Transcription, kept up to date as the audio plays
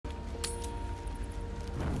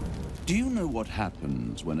Do you know what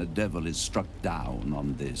happens when a devil is struck down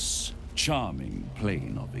on this charming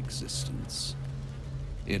plane of existence?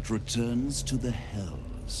 It returns to the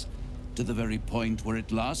hells, to the very point where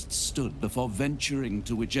it last stood before venturing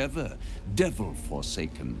to whichever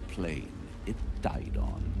devil-forsaken plane it died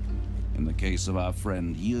on. In the case of our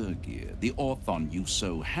friend Yrgir, the Orthon you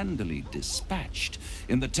so handily dispatched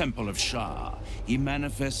in the Temple of Shah, he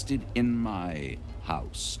manifested in my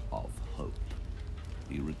House of Hope.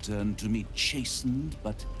 He returned to me chastened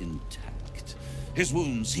but intact, his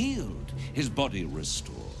wounds healed, his body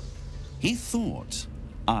restored. He thought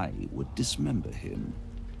I would dismember him,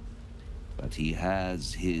 but he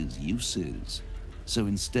has his uses, so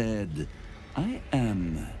instead I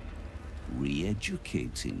am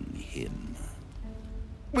re-educating him.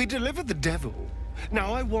 We delivered the devil.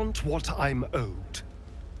 Now I want what I'm owed.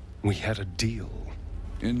 We had a deal.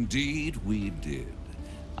 Indeed we did.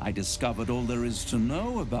 I discovered all there is to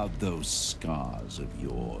know about those scars of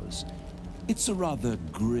yours. It's a rather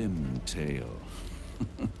grim tale.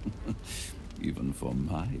 Even for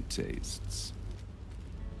my tastes.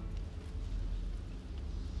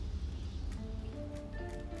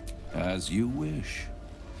 As you wish.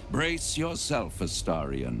 Brace yourself,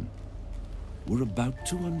 Astarion. We're about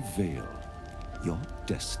to unveil your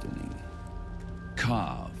destiny.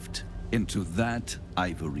 Carved into that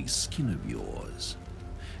ivory skin of yours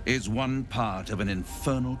is one part of an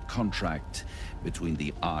infernal contract between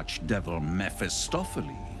the archdevil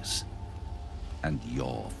Mephistopheles and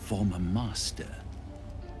your former master,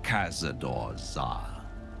 Cazador Zar.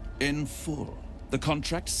 In full, the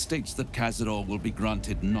contract states that Cazador will be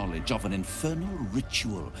granted knowledge of an infernal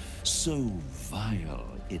ritual so vile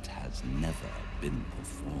it has never been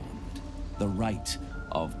performed. The rite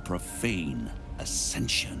of profane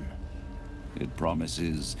ascension. It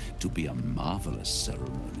promises to be a marvelous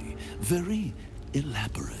ceremony, very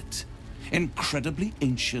elaborate, incredibly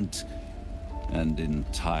ancient, and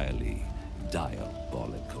entirely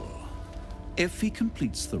diabolical. If he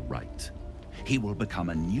completes the rite, he will become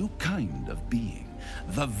a new kind of being,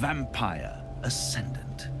 the Vampire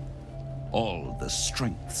Ascendant. All the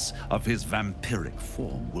strengths of his vampiric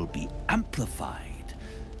form will be amplified,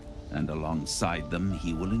 and alongside them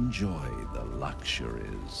he will enjoy the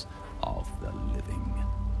luxuries of the living.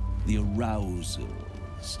 The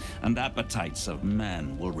arousals and appetites of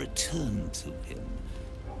man will return to him,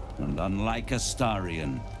 and unlike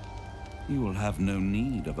Astarion, he will have no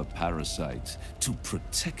need of a parasite to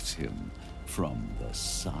protect him from the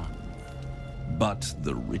sun. But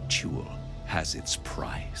the ritual has its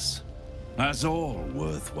price, as all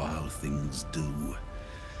worthwhile things do.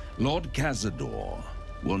 Lord Cazador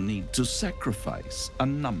will need to sacrifice a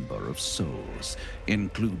number of souls,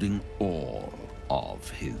 including all of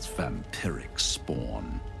his vampiric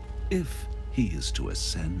spawn, if he is to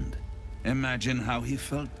ascend. Imagine how he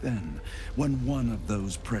felt then, when one of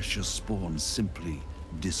those precious spawns simply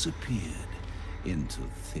disappeared into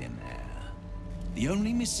thin air. The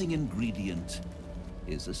only missing ingredient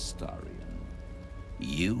is Astarion.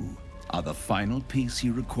 You are the final piece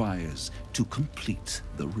he requires to complete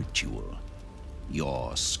the ritual.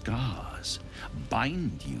 Your scars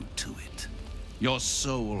bind you to it. Your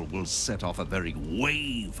soul will set off a very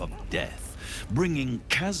wave of death, bringing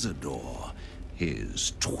Cazador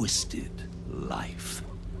his twisted life.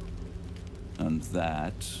 And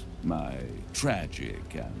that, my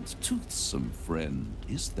tragic and toothsome friend,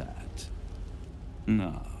 is that.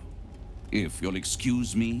 Now, if you'll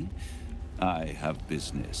excuse me, I have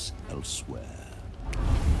business elsewhere.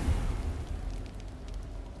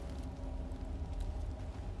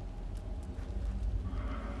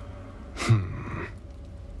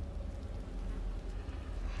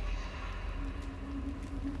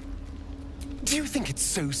 Do you think it's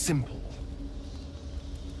so simple?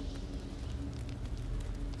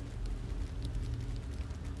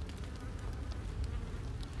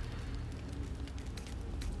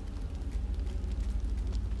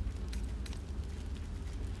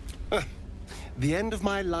 The end of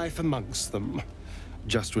my life amongst them,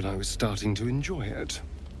 just when I was starting to enjoy it.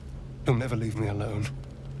 He'll never leave me alone.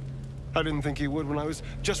 I didn't think he would when I was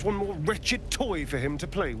just one more wretched toy for him to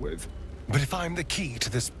play with. But if I'm the key to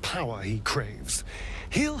this power he craves,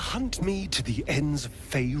 he'll hunt me to the ends of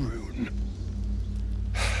Faerun.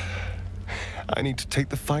 I need to take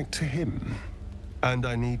the fight to him, and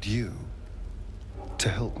I need you to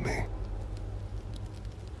help me.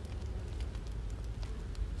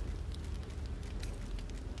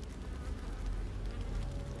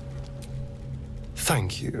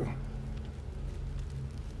 Thank you.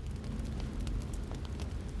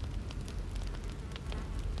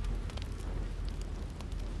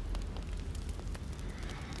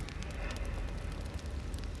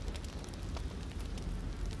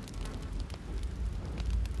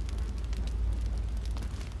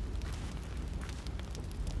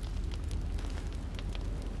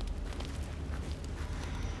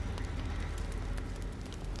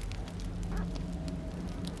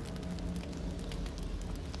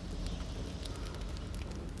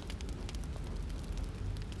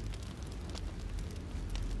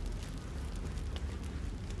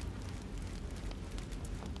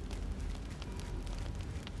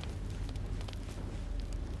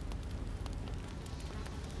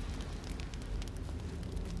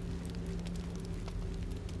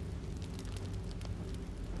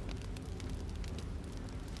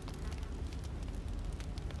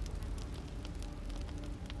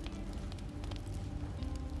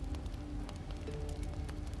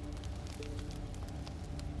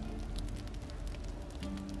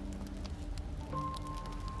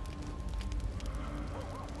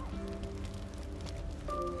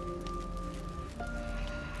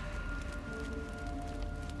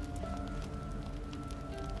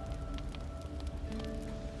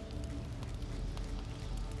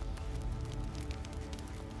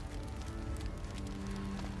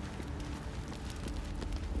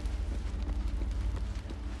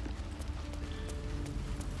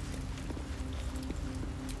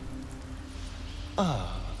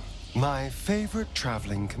 My favorite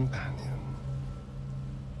traveling companion.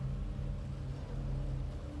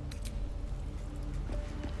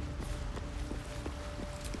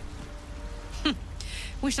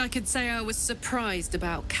 Wish I could say I was surprised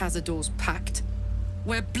about Cazador's pact.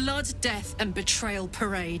 Where blood, death, and betrayal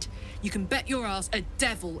parade, you can bet your ass a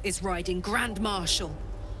devil is riding Grand Marshal.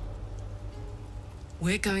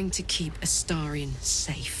 We're going to keep Astarion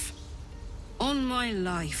safe. On my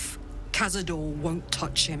life, Cazador won't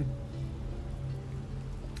touch him.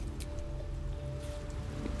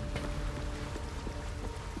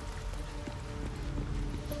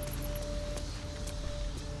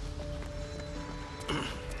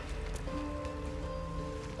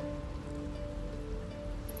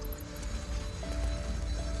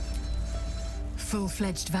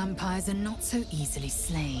 Full-fledged vampires are not so easily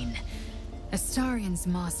slain. Astarion's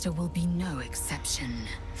master will be no exception.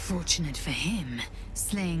 Fortunate for him,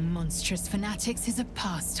 slaying monstrous fanatics is a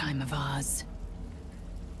pastime of ours.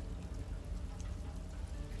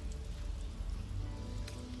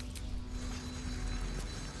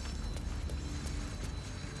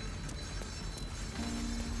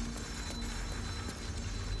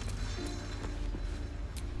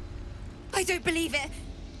 I don't believe it.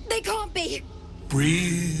 They can't be.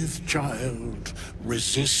 Breathe, child.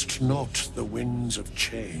 Resist not the winds of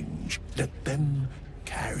change. Let them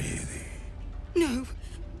carry thee. No.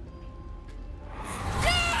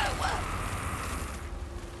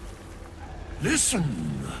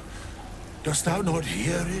 Listen. Dost thou not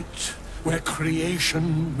hear it? Where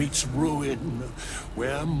creation meets ruin,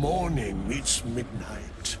 where morning meets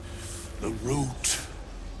midnight, the root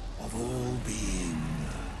of all being.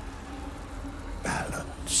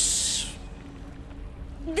 Balance.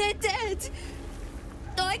 They're dead.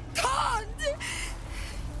 I can't.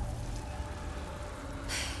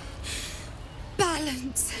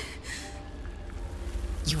 Balance.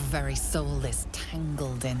 Your very soul is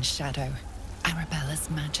tangled in shadow.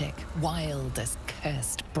 Arabella's magic, wild as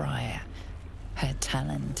cursed briar. Her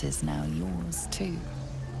talent is now yours too.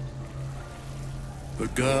 The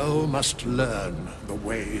girl must learn the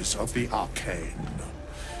ways of the arcane,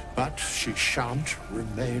 but she shan't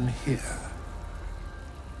remain here.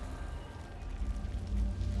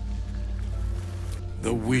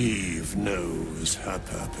 The weave knows her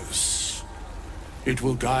purpose. It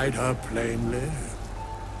will guide her plainly,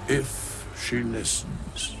 if she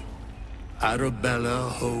listens. Arabella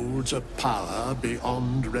holds a power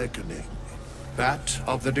beyond reckoning. That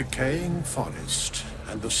of the decaying forest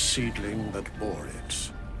and the seedling that bore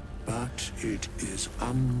it. But it is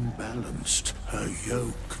unbalanced. Her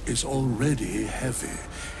yoke is already heavy.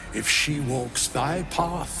 If she walks thy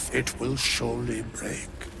path, it will surely break.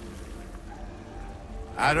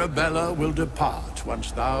 Arabella will depart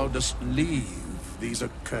once thou dost leave these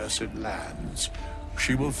accursed lands.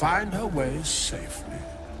 She will find her way safely.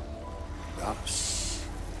 Thus,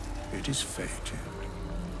 it is fated.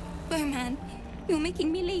 Bowman, you're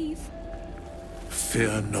making me leave.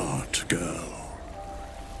 Fear not, girl.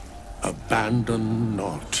 Abandon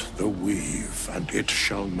not the weave, and it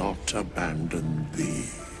shall not abandon thee.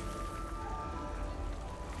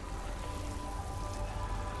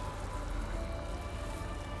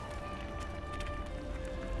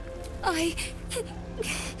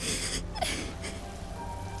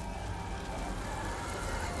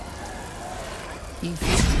 You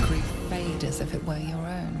feel grief fade as if it were your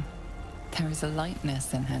own. There is a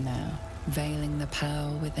lightness in her now, veiling the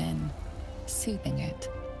power within, soothing it.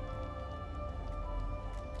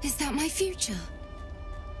 Is that my future?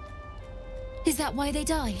 Is that why they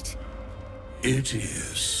died? It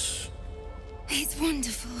is. It's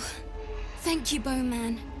wonderful. Thank you,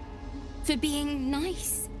 Bowman, for being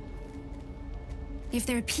nice. If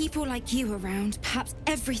there are people like you around, perhaps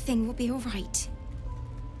everything will be all right.